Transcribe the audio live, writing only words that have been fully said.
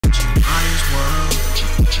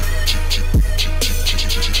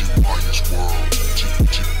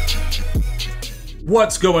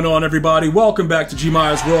What's going on, everybody? Welcome back to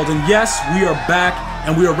GmiasWorld, and yes, we are back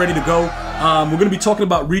and we are ready to go. We're going to be talking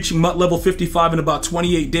about reaching MUT level 55 in about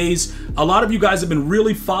 28 days. A lot of you guys have been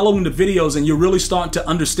really following the videos and you're really starting to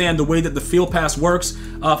understand the way that the field pass works.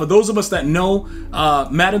 For those of us that know,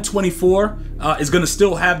 Madden 24 is going to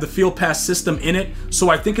still have the field pass system in it. So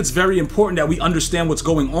I think it's very important that we understand what's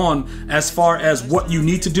going on as far as what you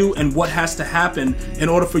need to do and what has to happen in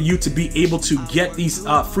order for you to be able to get these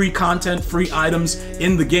free content, free items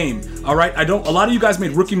in the game. All right, a lot of you guys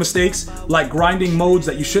made rookie mistakes like grinding modes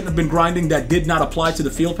that you shouldn't have been grinding that did not apply to the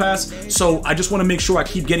field pass. So I just want to make sure I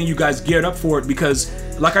keep getting you guys geared up for it because,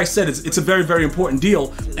 like I said, it's a very, very important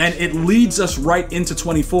deal, and it leads us right into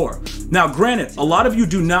 24. Now, granted, a lot of you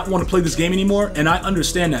do not want to play this game anymore, and I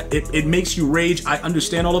understand that. It makes you rage. I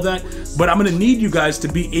understand all of that, but I'm going to need you guys to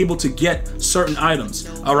be able to get certain items.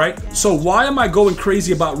 All right, so why am I going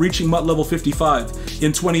crazy about reaching MUT level 55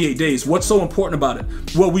 in 28 days? What's so important about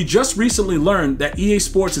it? Well, we just recently learned that EA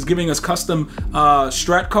Sports is giving us custom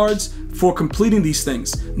strat cards for completing these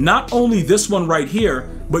things. Not only this one right here,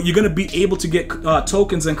 but you're going to be able to get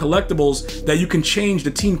tokens and collectibles that you can change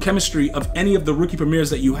the team chemistry of any of the rookie premieres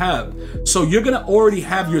that you have. So you're going to already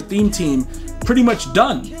have your theme team pretty much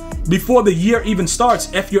done before the year even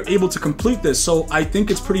starts if you're able to complete this. So I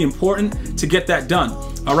think it's pretty important to get that done.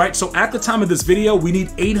 All right, so at the time of this video, we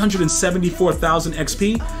need 874,000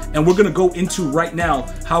 XP, and we're gonna go into right now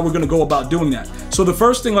how we're gonna go about doing that. So the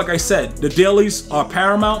first thing, like I said, the dailies are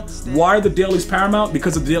paramount. Why are the dailies paramount?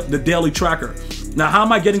 Because of the daily tracker. Now, how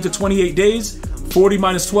am I getting to 28 days? 40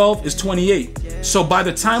 minus 12 is 28. So by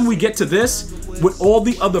the time we get to this, with all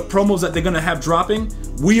the other promos that they're gonna have dropping,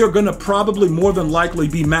 we are gonna probably more than likely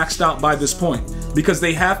be maxed out by this point because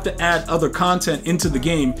they have to add other content into the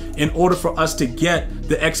game in order for us to get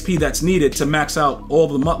the XP that's needed to max out all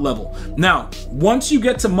the MUT level. Now, once you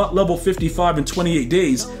get to MUT level 55 in 28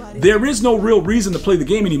 days, there is no real reason to play the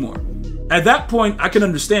game anymore. At that point, I can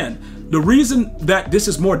understand. The reason that this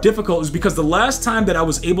is more difficult is because the last time that I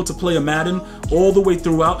was able to play a Madden all the way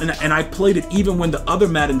throughout, and I played it even when the other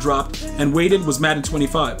Madden dropped and waited, was Madden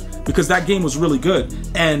 25, because that game was really good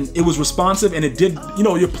and it was responsive and it did, you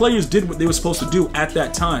know, your players did what they were supposed to do at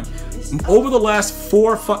that time. Over the last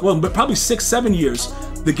 4 or 5, well, but probably 6, 7 years,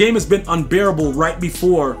 the game has been unbearable right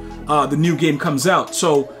before the new game comes out.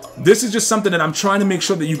 So this is just something that I'm trying to make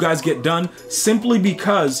sure that you guys get done simply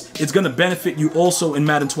because it's going to benefit you also in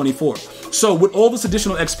Madden 24. So with all this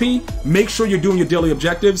additional XP, make sure you're doing your daily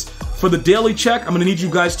objectives. For the daily check, I'm going to need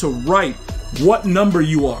you guys to write what number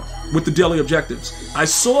you are with the daily objectives. I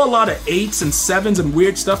saw a lot of 8s and 7s and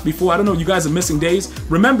weird stuff before. I don't know, you guys are missing days.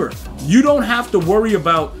 Remember, you don't have to worry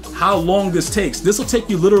about how long this takes. This will take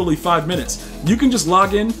you literally 5 minutes. You can just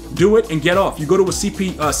log in, do it, and get off. You go to a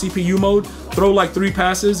CPU mode, throw like 3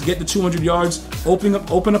 passes, get the 200 yards, open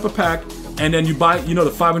up a pack, and then you buy, you know,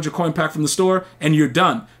 the 500 coin pack from the store, and you're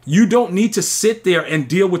done. You don't need to sit there and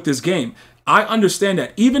deal with this game. I understand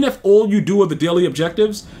that. Even if all you do are the daily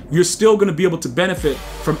objectives, you're still going to be able to benefit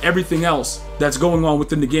from everything else that's going on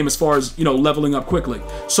within the game as far as, you know, leveling up quickly.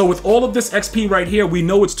 So with all of this XP right here, we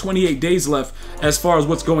know it's 28 days left as far as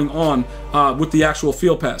what's going on with the actual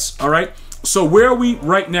field pass. All right. So where are we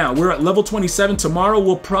right now? We're at level 27. Tomorrow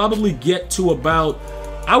we'll probably get to about,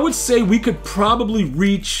 I would say we could probably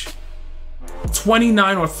reach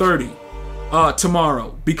 29 or 30.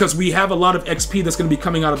 Tomorrow, because we have a lot of XP that's going to be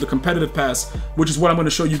coming out of the competitive pass, which is what I'm going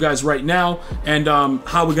to show you guys right now, and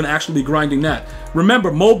how we're going to actually be grinding that.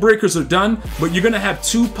 Remember, mold breakers are done, but you're going to have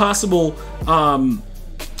 2 possible you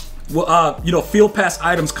know, field pass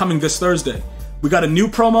items coming this Thursday. We got a new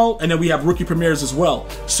promo, and then we have rookie premieres as well.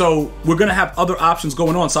 So we're gonna have other options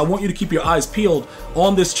going on. So I want you to keep your eyes peeled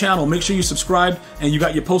on this channel. Make sure you subscribe and you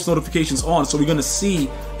got your post notifications on, so we're gonna see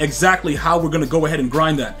exactly how we're gonna go ahead and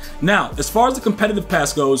grind that. Now, as far as the competitive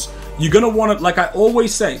pass goes, you're gonna wanna, like I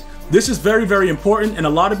always say, this is very, very important, and a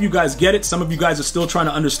lot of you guys get it. Some of you guys are still trying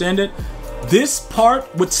to understand it. This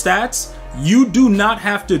part with stats, you do not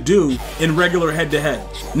have to do in regular head-to-head.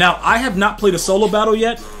 Now, I have not played a solo battle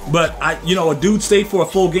yet, but you know, a dude stayed for a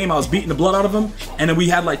full game. I was beating the blood out of him, and then we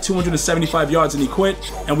had like 275 yards, and he quit,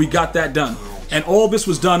 and we got that done. And all this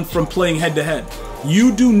was done from playing head-to-head.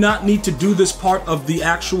 You do not need to do this part of the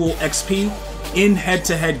actual XP in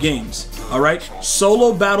head-to-head games. All right,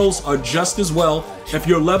 solo battles are just as well. If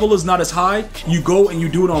your level is not as high, you go and you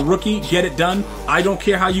do it on rookie, get it done. I don't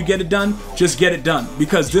care how you get it done, just get it done,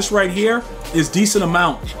 because this right here is decent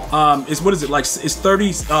amount. It's, what is it, like, it's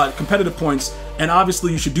 30 competitive points, and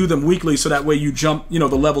obviously you should do them weekly so that way you jump, you know,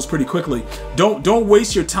 the levels pretty quickly. Don't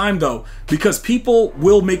waste your time though, because people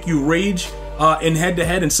will make you rage in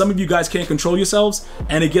head-to-head, and some of you guys can't control yourselves,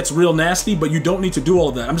 and it gets real nasty, but you don't need to do all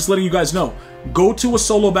of that. I'm just letting you guys know. Go to a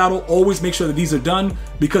solo battle. Always make sure that these are done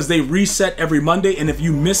because they reset every Monday, and if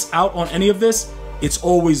you miss out on any of this, it's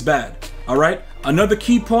always bad. All right? Another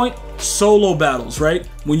key point, solo battles, right?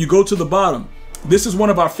 When you go to the bottom, this is one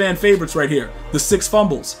of our fan favorites right here, the 6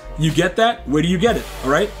 fumbles. You get that? Where do you get it?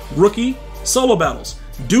 All right? Rookie, solo battles.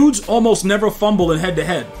 Dudes almost never fumble in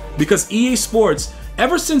head-to-head because EA Sports,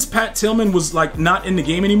 ever since Pat Tillman was like not in the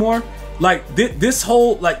game anymore, like this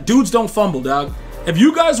whole, like, dudes don't fumble, dog. If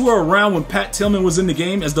you guys were around when Pat Tillman was in the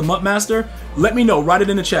game as the MUT Master, let me know. Write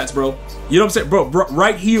it in the chats, bro. You know what I'm saying? Bro,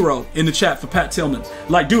 write hero in the chat for Pat Tillman.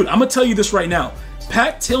 Like, dude, I'm gonna tell you this right now.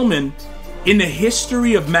 Pat Tillman, in the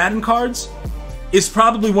history of Madden cards, is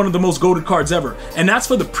probably one of the most goated cards ever. And that's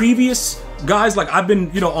for the previous guys. Like, I've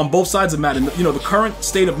been, you know, on both sides of Madden. You know, the current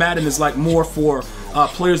state of Madden is like more for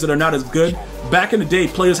players that are not as good. Back in the day,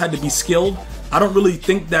 players had to be skilled. I don't really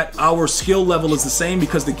think that our skill level is the same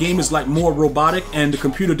because the game is like more robotic and the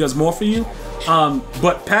computer does more for you.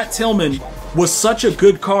 But Pat Tillman was such a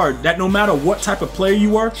good card that no matter what type of player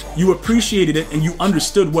you were, you appreciated it and you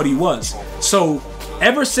understood what he was. So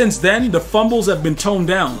ever since then, the fumbles have been toned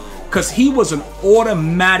down because he was an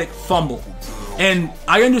automatic fumble. And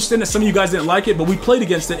I understand that some of you guys didn't like it, but we played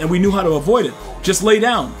against it and we knew how to avoid it. Just lay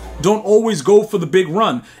down. Don't always go for the big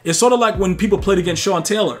run. It's sort of like when people played against Sean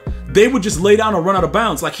Taylor. They would just lay down or run out of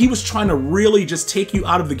bounds. Like, he was trying to really just take you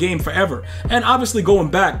out of the game forever. And obviously going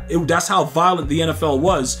back, that's how violent the NFL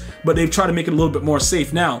was, but they've tried to make it a little bit more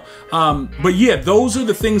safe now. But yeah, those are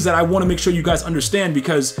the things that I want to make sure you guys understand,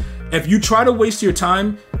 because if you try to waste your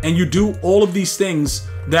time and you do all of these things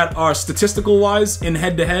that are statistical wise in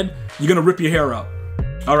head-to-head, you're going to rip your hair out.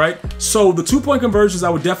 All right, so the 2-point conversions I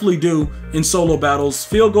would definitely do in solo battles.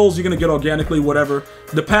 Field goals you're gonna get organically, whatever.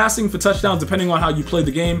 The passing for touchdowns, depending on how you play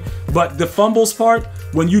the game. But the fumbles part,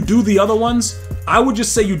 when you do the other ones, I would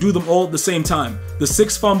just say you do them all at the same time. The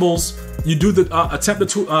 6 fumbles, you do the attempt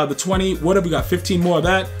the 20, whatever, we got 15 more of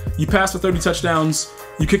that. You pass for 30 touchdowns,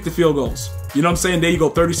 you kick the field goals. You know what I'm saying? There you go,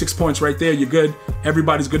 36 points right there, you're good.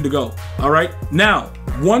 Everybody's good to go, all right? Now,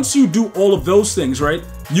 once you do all of those things, right,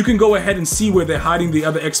 you can go ahead and see where they're hiding the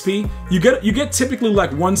other XP. You get typically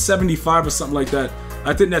like 175 or something like that.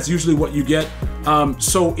 I think that's usually what you get.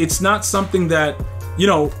 So it's not something that, you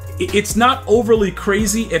know, it's not overly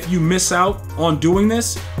crazy if you miss out on doing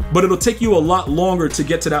this, but it'll take you a lot longer to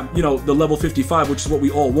get to that, you know, the level 55, which is what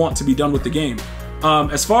we all want to be done with the game.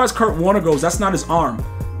 As far as Kurt Warner goes, that's not his arm.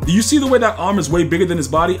 Do you see the way that arm is way bigger than his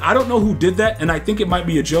body? I don't know who did that, and I think it might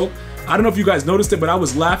be a joke. I don't know if you guys noticed it, but I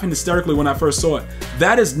was laughing hysterically when I first saw it.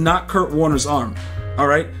 That is not Kurt Warner's arm, all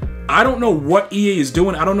right? I don't know what EA is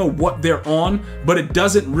doing. I don't know what they're on, but it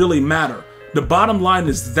doesn't really matter. The bottom line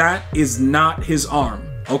is that is not his arm,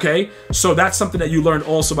 okay? So that's something that you learned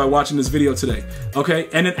also by watching this video today, okay?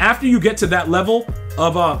 And then after you get to that level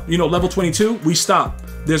of, you know, level 22, we stop.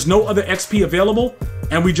 There's no other XP available,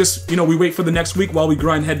 and we just, you know, we wait for the next week while we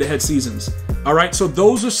grind head-to-head seasons. All right, so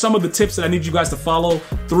those are some of the tips that I need you guys to follow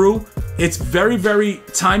through. It's very, very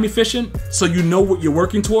time efficient, so you know what you're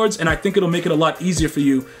working towards, and I think it'll make it a lot easier for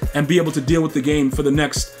you and be able to deal with the game for the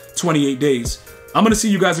next 28 days. I'm gonna see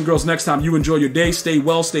you guys and girls next time. You enjoy your day, stay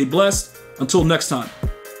well, stay blessed. Until next time,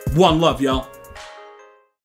 one love, y'all.